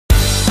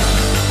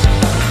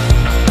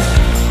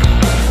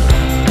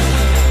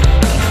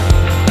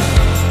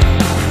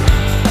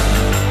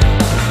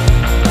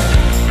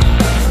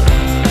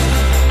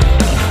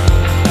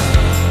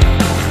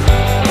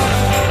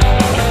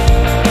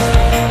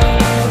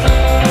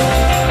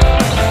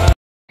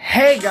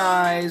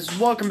guys,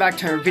 welcome back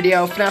to our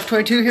video. FNAF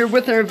 22 here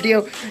with our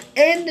video,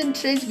 and in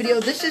today's video,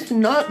 this is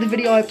not the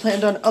video I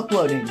planned on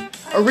uploading.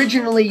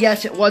 Originally,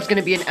 yes, it was going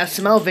to be an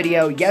SML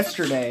video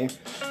yesterday,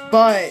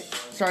 but,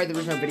 sorry there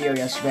was no video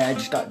yesterday, I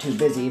just got too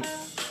busy.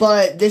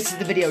 But this is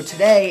the video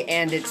today,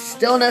 and it's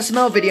still an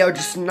SML video,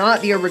 just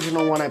not the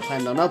original one I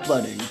planned on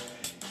uploading.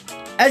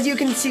 As you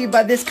can see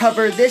by this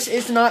cover, this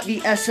is not the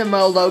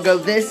SML logo,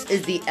 this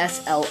is the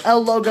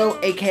SLL logo,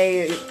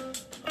 aka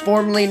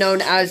formerly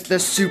known as the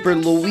Super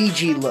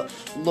Luigi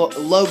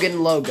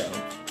Logan logo.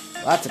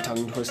 Well, that's a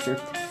tongue twister.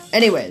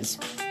 Anyways.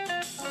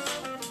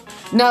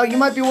 Now, you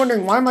might be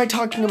wondering, why am I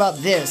talking about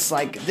this?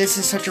 Like, this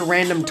is such a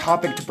random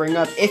topic to bring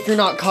up if you're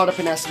not caught up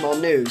in SML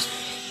news.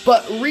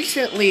 But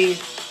recently,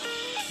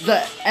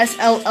 the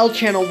SLL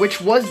channel,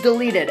 which was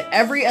deleted,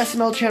 every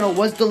SML channel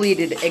was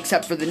deleted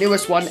except for the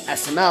newest one,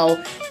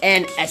 SML,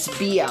 and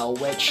SBL,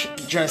 which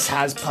just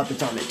has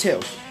puppets on it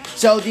too.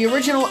 So, the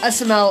original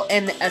SML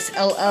and the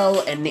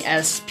SLL and the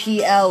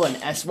SPL and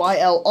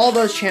SYL, all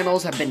those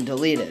channels have been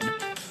deleted.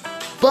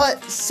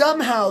 But,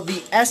 somehow, the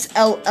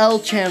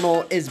SLL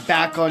channel is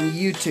back on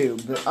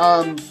YouTube.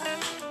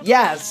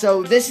 Yeah,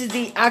 so this is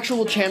the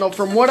actual channel.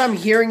 From what I'm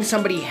hearing,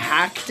 somebody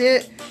hacked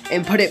it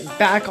and put it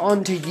back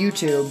onto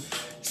YouTube.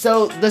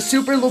 So, the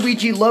Super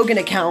Luigi Logan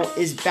account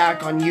is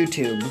back on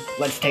YouTube.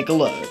 Let's take a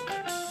look.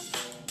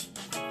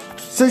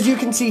 So, as you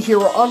can see here,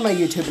 we're on my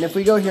YouTube, and if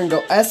we go here and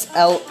go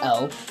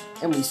SLL,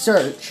 and we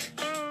search,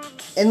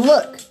 and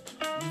look,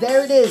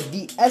 there it is,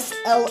 the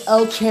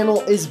SLL channel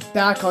is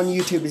back on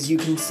YouTube, as you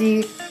can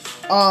see.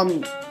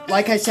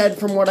 Like I said,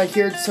 from what I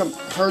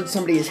heard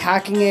somebody is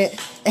hacking it.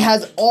 It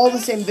has all the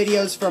same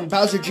videos from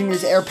Bowser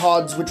Jr.'s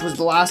AirPods, which was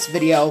the last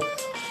video,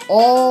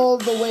 all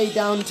the way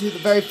down to the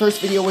very first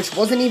video, which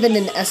wasn't even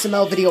an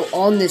SML video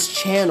on this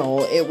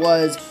channel. It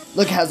was,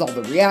 look, it has all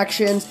the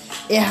reactions.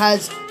 It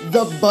has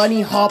the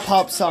Bunny Hop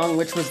Hop song,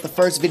 which was the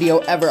first video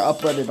ever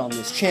uploaded on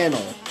this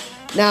channel.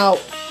 Now,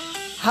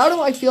 how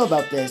do I feel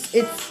about this?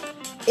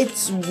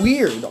 It's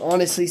weird,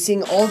 honestly,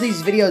 seeing all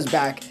these videos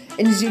back,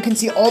 and as you can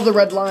see, all the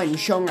red lines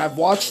showing I've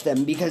watched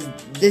them, because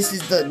this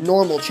is the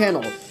normal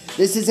channel.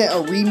 This isn't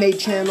a remade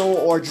channel,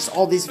 or just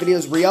all these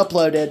videos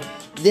re-uploaded.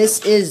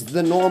 This is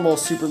the normal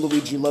Super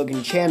Luigi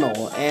Logan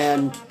channel,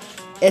 and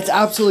it's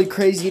absolutely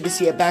crazy to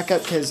see it back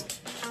up, because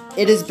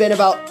it has been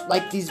about,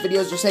 like these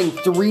videos are saying,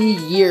 3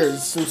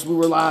 years since we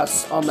were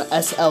last on the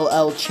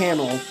SLL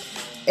channel.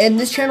 And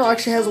this channel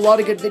actually has a lot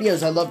of good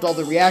videos. I loved all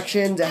the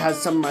reactions. It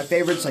has some of my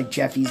favorites like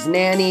Jeffy's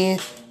Nanny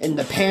and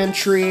The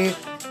Pantry.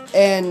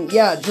 And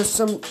yeah, just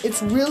some,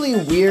 it's really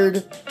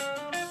weird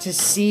to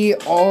see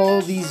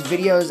all these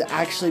videos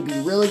actually be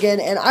real again.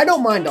 And I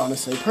don't mind,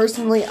 honestly.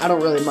 Personally, I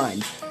don't really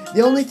mind.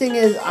 The only thing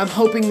is, I'm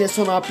hoping this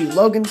will not be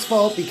Logan's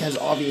fault, because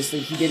obviously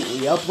he didn't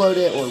re-upload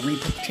it or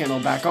re-put the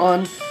channel back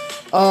on.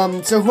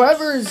 So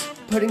whoever's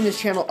putting this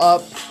channel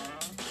up,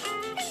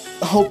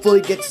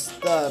 hopefully gets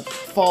the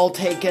fall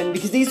taken,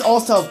 because these all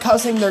still have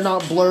cussing, they're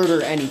not blurred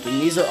or anything.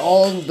 These are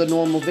all the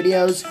normal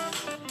videos.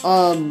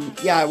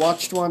 Yeah, I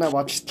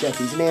watched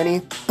Jeffy's Nanny.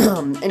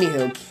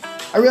 Anywho,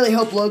 I really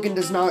hope Logan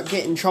does not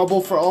get in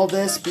trouble for all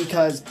this,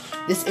 because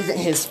this isn't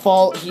his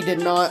fault. He did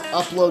not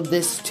upload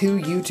this to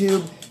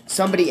YouTube.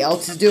 Somebody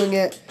else is doing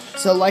it.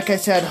 So like I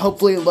said,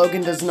 hopefully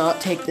Logan does not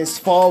take this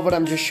fall, but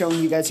I'm just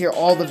showing you guys here,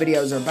 all the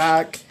videos are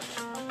back.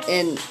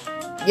 And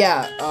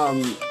yeah,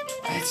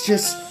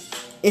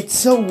 it's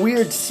so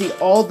weird to see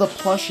all the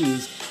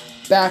plushies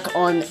back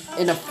on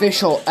an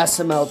official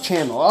SML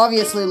channel.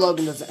 Obviously,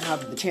 Logan doesn't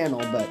have the channel,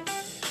 but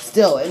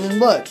still. And then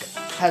look,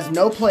 has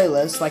no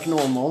playlist like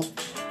normal.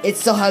 It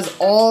still has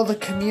all the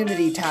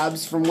community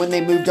tabs from when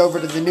they moved over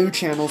to the new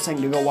channel,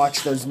 saying to go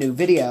watch those new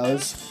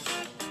videos.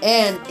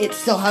 And it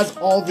still has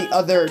all the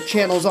other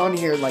channels on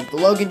here, like the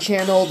Logan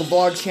channel, the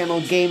vlog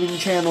channel, gaming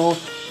channel,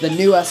 the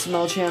new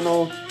SML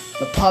channel,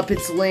 the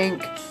Puppets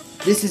link.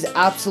 This is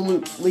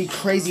absolutely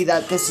crazy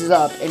that this is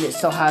up, and it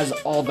still has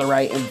all the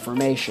right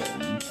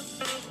information.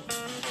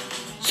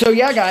 So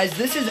yeah, guys,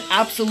 this is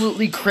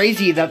absolutely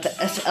crazy that the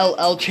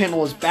SLL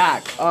channel is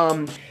back.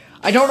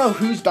 I don't know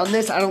who's done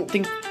this. I don't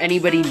think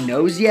anybody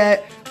knows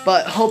yet,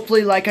 but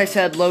hopefully, like I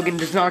said, Logan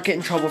does not get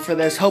in trouble for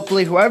this.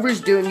 Hopefully,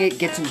 whoever's doing it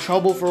gets in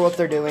trouble for what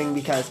they're doing,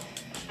 because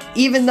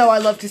even though I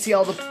love to see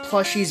all the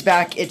plushies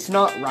back, it's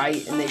not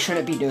right, and they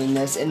shouldn't be doing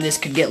this, and this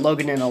could get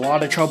Logan in a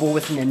lot of trouble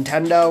with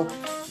Nintendo,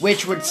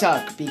 which would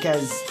suck,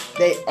 because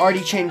they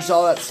already changed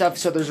all that stuff,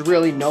 so there's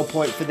really no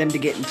point for them to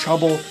get in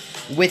trouble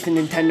with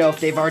Nintendo if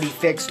they've already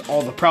fixed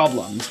all the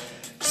problems.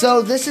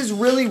 So this is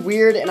really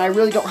weird, and I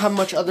really don't have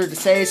much other to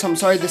say, so I'm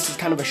sorry this is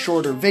kind of a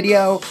shorter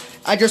video.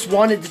 I just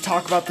wanted to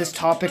talk about this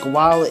topic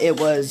while it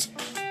was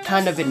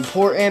kind of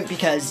important,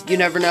 because you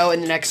never know, in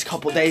the next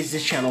couple days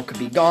this channel could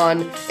be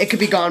gone. It could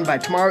be gone by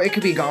tomorrow, it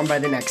could be gone by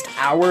the next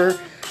hour,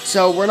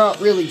 so we're not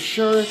really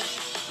sure.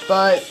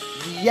 But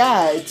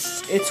yeah,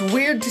 it's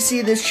weird to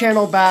see this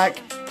channel back.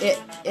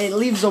 It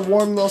leaves a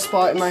warm little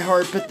spot in my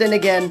heart, but then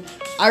again,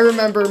 I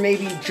remember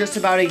maybe just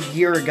about a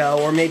year ago,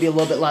 or maybe a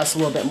little bit less, a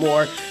little bit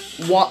more,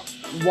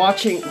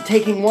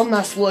 taking one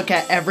last look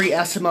at every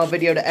SML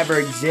video to ever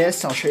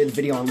exist. I'll show you the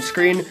video on the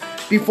screen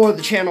before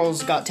the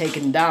channels got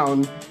taken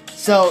down.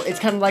 So it's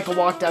kind of like a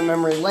walk down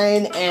memory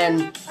lane,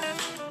 and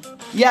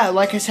yeah,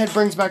 like I said,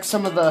 brings back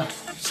some of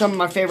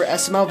my favorite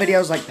SML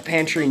videos, like the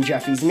Pantry and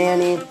Jeffy's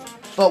Nanny.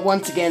 But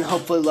once again,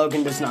 hopefully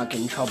Logan does not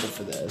get in trouble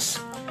for this.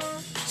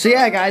 So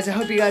yeah, guys, I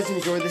hope you guys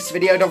enjoyed this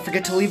video. Don't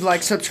forget to leave a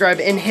like, subscribe,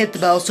 and hit the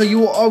bell so you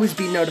will always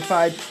be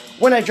notified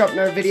when I drop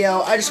another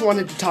video. I just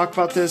wanted to talk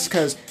about this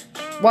because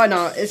why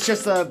not? It's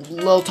just a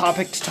little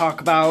topic to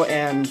talk about,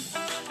 and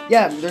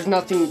yeah, there's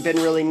nothing been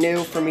really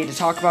new for me to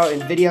talk about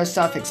in video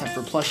stuff except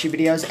for plushie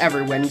videos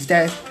every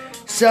Wednesday.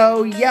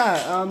 So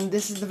yeah,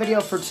 this is the video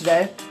for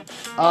today.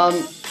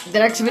 The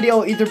next video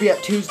will either be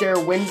up Tuesday or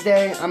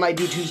Wednesday. I might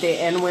do Tuesday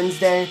and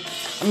Wednesday.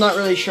 I'm not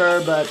really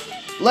sure, but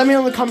let me know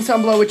in the comments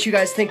down below what you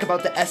guys think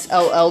about the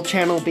SLL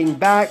channel being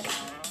back.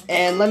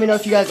 And let me know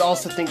if you guys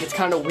also think it's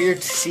kind of weird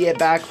to see it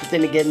back, but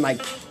then again,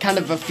 like, kind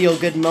of a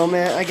feel-good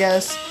moment, I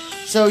guess.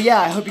 So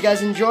yeah, I hope you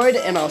guys enjoyed,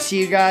 and I'll see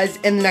you guys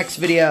in the next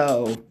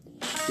video.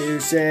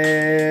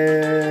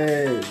 Deuces.